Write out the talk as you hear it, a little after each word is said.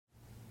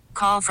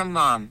call from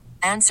mom.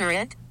 Answer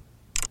it.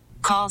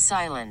 Call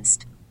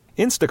silenced.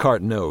 Instacart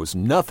knows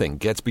nothing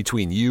gets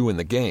between you and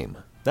the game.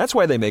 That's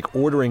why they make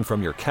ordering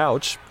from your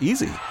couch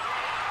easy.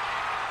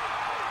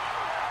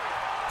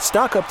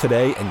 Stock up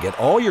today and get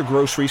all your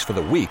groceries for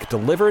the week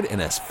delivered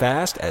in as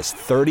fast as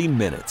 30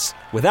 minutes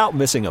without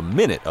missing a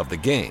minute of the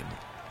game.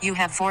 You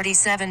have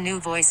 47 new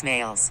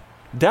voicemails.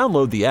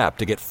 Download the app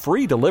to get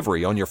free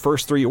delivery on your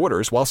first 3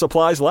 orders while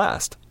supplies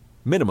last.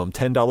 Minimum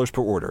 $10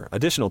 per order.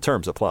 Additional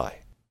terms apply.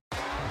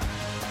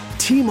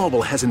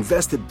 T-Mobile has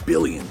invested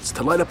billions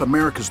to light up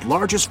America's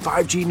largest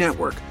 5G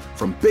network,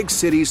 from big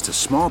cities to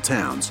small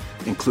towns,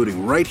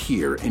 including right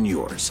here in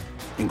yours.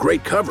 And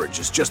great coverage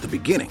is just the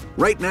beginning.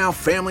 Right now,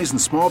 families and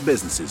small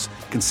businesses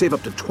can save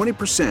up to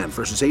 20%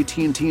 versus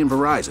AT&T and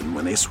Verizon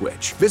when they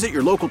switch. Visit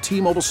your local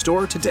T-Mobile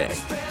store today.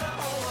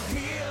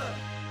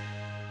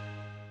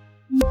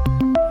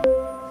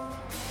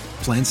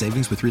 Plan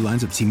savings with 3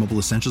 lines of T-Mobile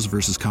Essentials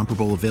versus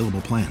comparable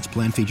available plans.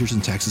 Plan features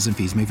and taxes and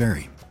fees may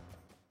vary.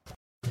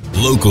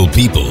 Local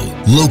people,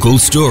 local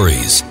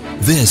stories.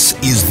 This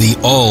is the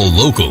All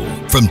Local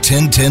from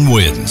 1010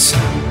 Wins.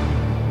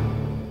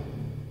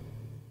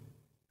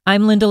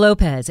 I'm Linda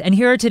Lopez, and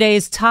here are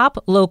today's top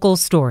local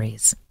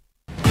stories.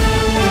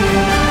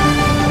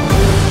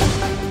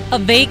 A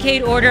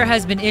vacate order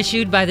has been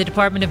issued by the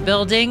Department of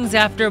Buildings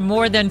after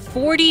more than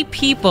 40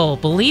 people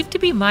believed to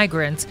be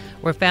migrants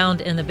were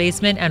found in the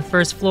basement and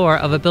first floor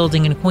of a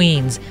building in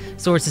Queens.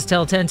 Sources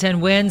tell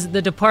 1010 Wins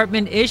the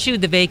department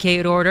issued the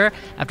vacate order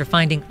after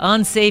finding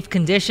unsafe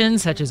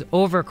conditions such as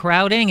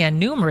overcrowding and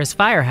numerous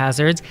fire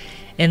hazards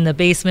in the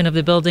basement of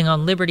the building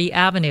on Liberty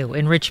Avenue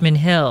in Richmond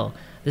Hill.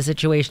 The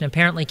situation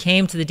apparently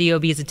came to the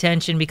DOB's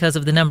attention because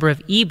of the number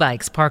of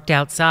e-bikes parked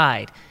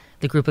outside.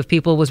 The group of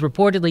people was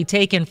reportedly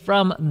taken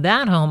from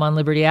that home on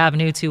Liberty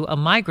Avenue to a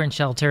migrant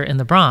shelter in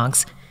the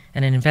Bronx,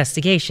 and an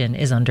investigation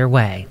is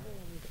underway.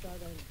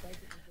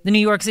 The New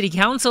York City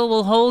Council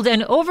will hold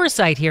an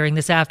oversight hearing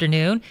this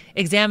afternoon,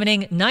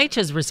 examining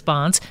NYCHA's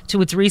response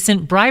to its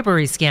recent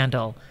bribery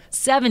scandal.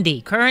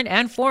 70 current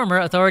and former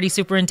authority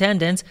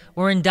superintendents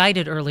were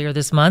indicted earlier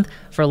this month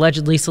for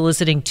allegedly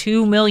soliciting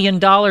 $2 million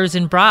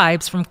in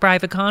bribes from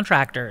private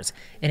contractors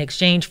in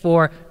exchange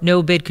for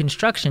no-bid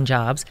construction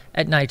jobs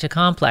at NYCHA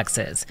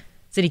complexes.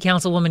 City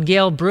Councilwoman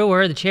Gail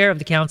Brewer, the chair of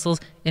the council's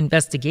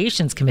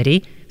investigations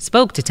committee,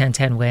 spoke to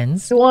 1010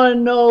 Wins. We want to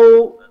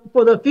know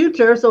for the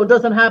future, so it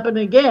doesn't happen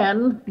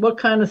again, what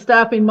kind of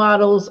staffing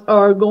models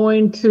are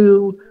going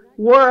to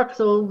work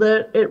so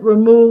that it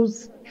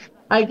removes,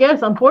 I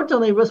guess,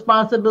 unfortunately,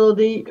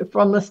 responsibility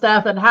from the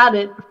staff that had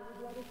it.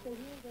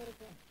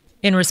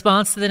 In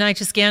response to the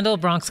NYCHA scandal,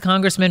 Bronx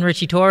Congressman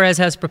Richie Torres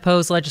has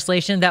proposed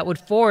legislation that would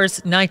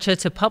force NYCHA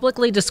to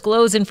publicly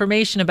disclose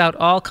information about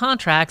all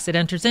contracts it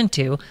enters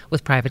into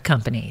with private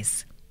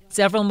companies.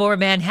 Several more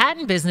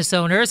Manhattan business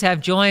owners have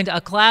joined a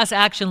class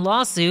action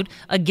lawsuit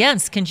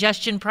against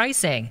congestion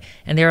pricing,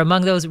 and they're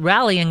among those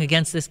rallying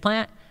against this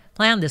plan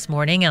this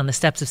morning on the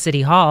steps of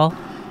City Hall.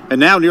 And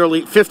now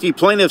nearly 50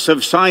 plaintiffs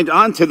have signed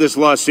on to this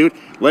lawsuit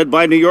led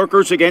by New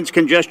Yorkers against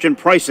congestion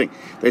pricing.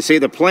 They say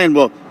the plan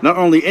will not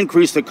only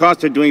increase the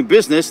cost of doing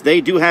business,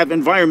 they do have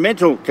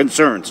environmental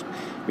concerns.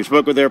 We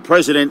spoke with their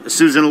president,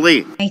 Susan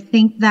Lee. I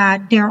think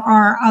that there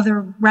are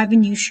other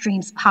revenue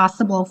streams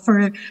possible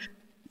for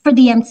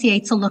the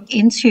MCA to look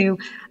into.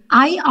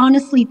 I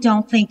honestly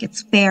don't think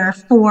it's fair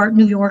for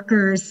New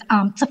Yorkers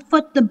to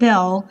foot the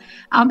bill,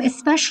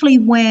 especially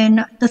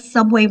when the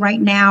subway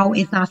right now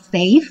is not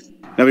safe.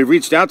 Now, we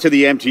reached out to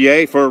the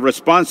MTA for a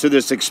response to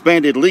this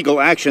expanded legal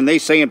action. They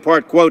say in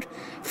part, quote,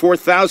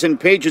 4,000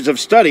 pages of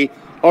study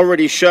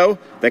already show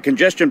that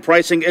congestion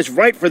pricing is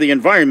right for the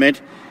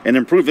environment and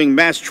improving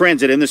mass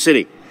transit in the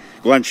city.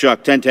 Glenn Schuck,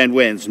 1010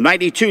 Wins,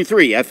 92.3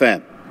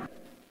 FM.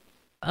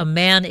 A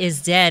man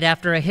is dead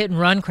after a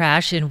hit-and-run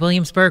crash in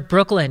Williamsburg,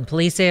 Brooklyn.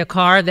 Police say a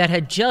car that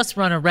had just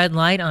run a red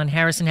light on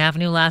Harrison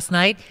Avenue last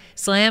night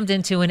slammed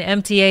into an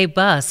MTA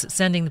bus,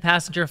 sending the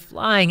passenger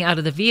flying out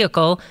of the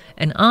vehicle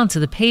and onto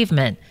the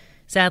pavement.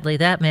 Sadly,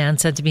 that man,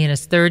 said to be in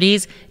his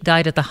 30s,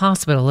 died at the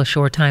hospital a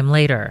short time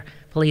later.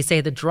 Police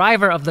say the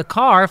driver of the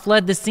car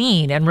fled the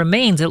scene and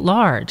remains at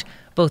large.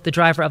 Both the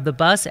driver of the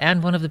bus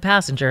and one of the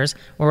passengers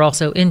were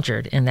also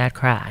injured in that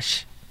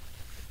crash.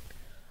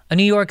 A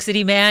New York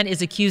City man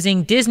is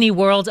accusing Disney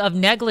World of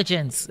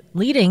negligence,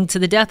 leading to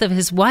the death of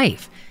his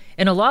wife.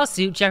 In a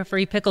lawsuit,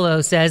 Jeffrey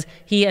Piccolo says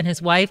he and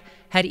his wife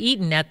had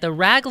eaten at the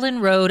Raglan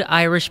Road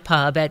Irish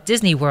pub at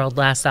Disney World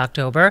last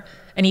October,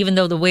 and even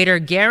though the waiter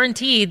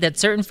guaranteed that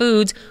certain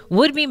foods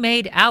would be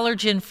made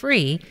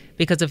allergen-free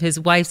because of his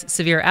wife's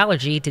severe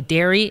allergy to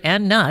dairy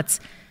and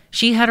nuts,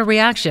 she had a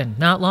reaction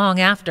not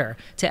long after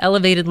to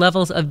elevated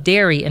levels of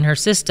dairy in her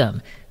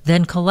system,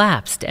 then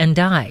collapsed and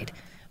died.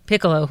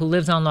 Piccolo, who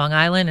lives on Long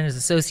Island and is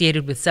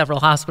associated with several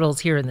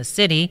hospitals here in the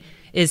city,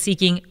 is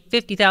seeking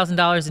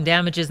 $50,000 in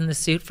damages in the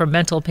suit for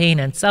mental pain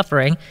and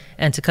suffering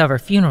and to cover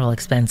funeral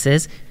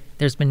expenses.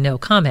 There's been no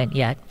comment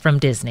yet from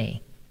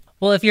Disney.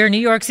 Well, if you're a New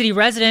York City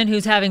resident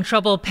who's having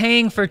trouble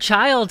paying for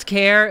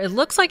childcare, it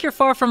looks like you're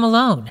far from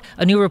alone.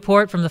 A new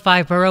report from the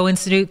Five Borough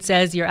Institute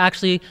says you're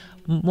actually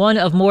one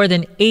of more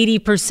than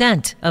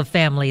 80% of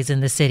families in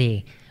the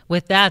city.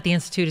 With that, the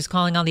Institute is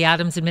calling on the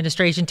Adams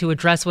administration to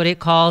address what it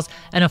calls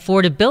an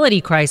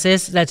affordability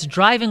crisis that's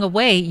driving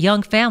away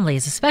young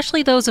families,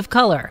 especially those of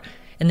color.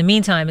 In the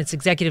meantime, its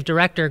executive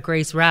director,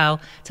 Grace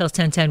Rao, tells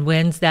 1010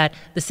 Wins that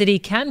the city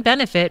can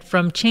benefit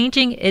from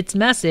changing its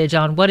message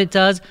on what it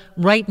does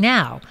right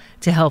now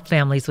to help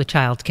families with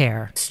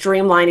childcare.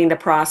 Streamlining the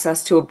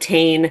process to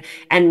obtain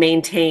and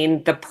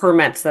maintain the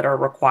permits that are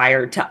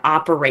required to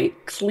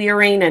operate,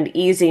 clearing and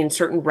easing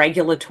certain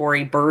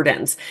regulatory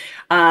burdens,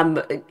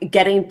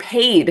 getting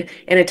paid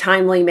in a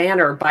timely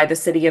manner by the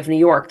city of New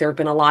York. There have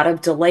been a lot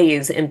of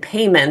delays in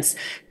payments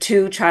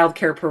to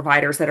childcare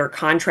providers that are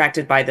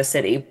contracted by the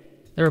city.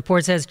 The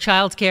report says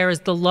childcare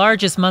is the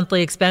largest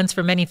monthly expense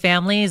for many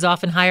families,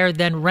 often higher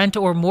than rent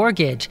or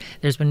mortgage.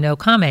 There's been no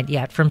comment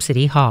yet from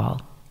City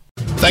Hall.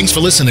 Thanks for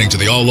listening to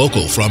the All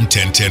Local from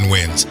 1010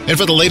 Wins. And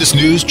for the latest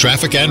news,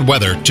 traffic, and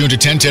weather, tune to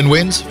 1010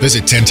 Wins,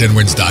 visit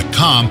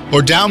 1010wins.com,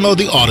 or download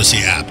the Odyssey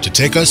app to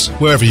take us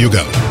wherever you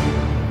go.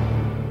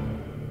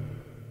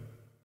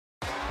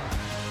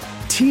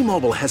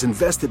 T-Mobile has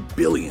invested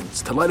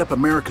billions to light up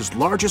America's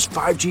largest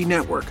 5G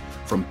network,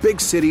 from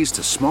big cities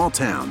to small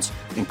towns,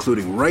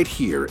 including right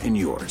here in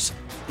yours.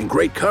 And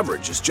great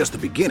coverage is just the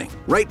beginning.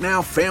 Right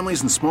now,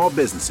 families and small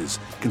businesses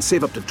can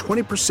save up to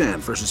 20%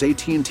 versus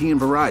AT&T and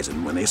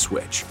Verizon when they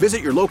switch.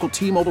 Visit your local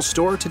T-Mobile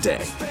store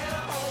today.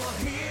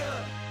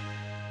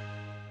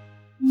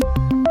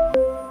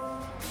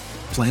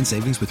 Plan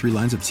savings with 3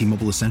 lines of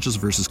T-Mobile Essentials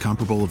versus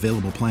comparable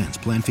available plans.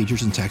 Plan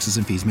features and taxes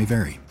and fees may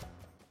vary.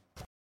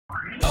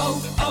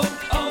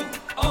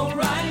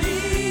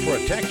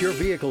 Protect your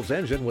vehicle's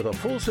engine with a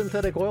full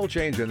synthetic oil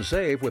change and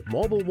save with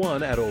Mobile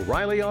One at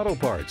O'Reilly Auto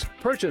Parts.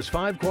 Purchase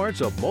 5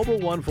 quarts of Mobile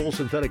One full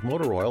synthetic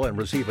motor oil and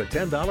receive a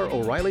 $10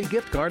 O'Reilly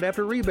gift card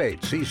after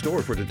rebate. See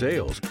store for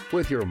details.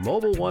 With your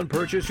Mobile One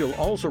purchase, you'll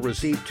also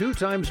receive 2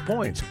 times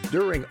points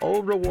during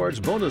O Rewards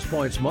Bonus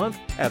Points Month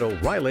at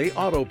O'Reilly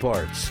Auto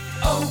Parts.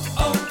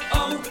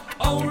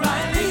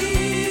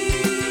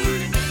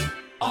 O'Reilly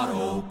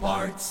Auto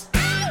Parts.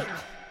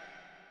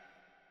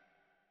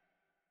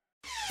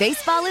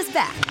 Baseball is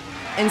back,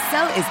 and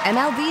so is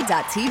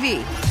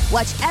MLB.tv.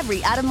 Watch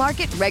every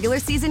out-of-market regular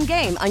season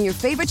game on your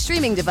favorite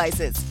streaming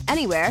devices,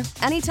 anywhere,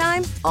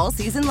 anytime, all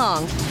season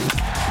long.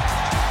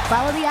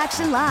 Follow the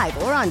action live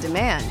or on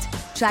demand.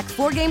 Track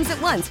 4 games at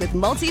once with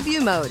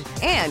multi-view mode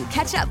and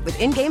catch up with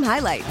in-game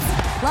highlights.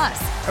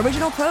 Plus,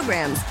 original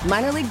programs,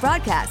 minor league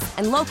broadcasts,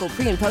 and local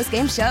pre- and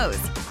post-game shows.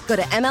 Go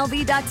to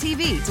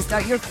MLB.tv to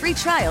start your free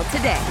trial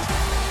today.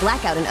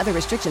 Blackout and other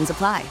restrictions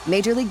apply.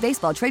 Major League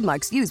Baseball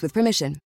trademarks used with permission.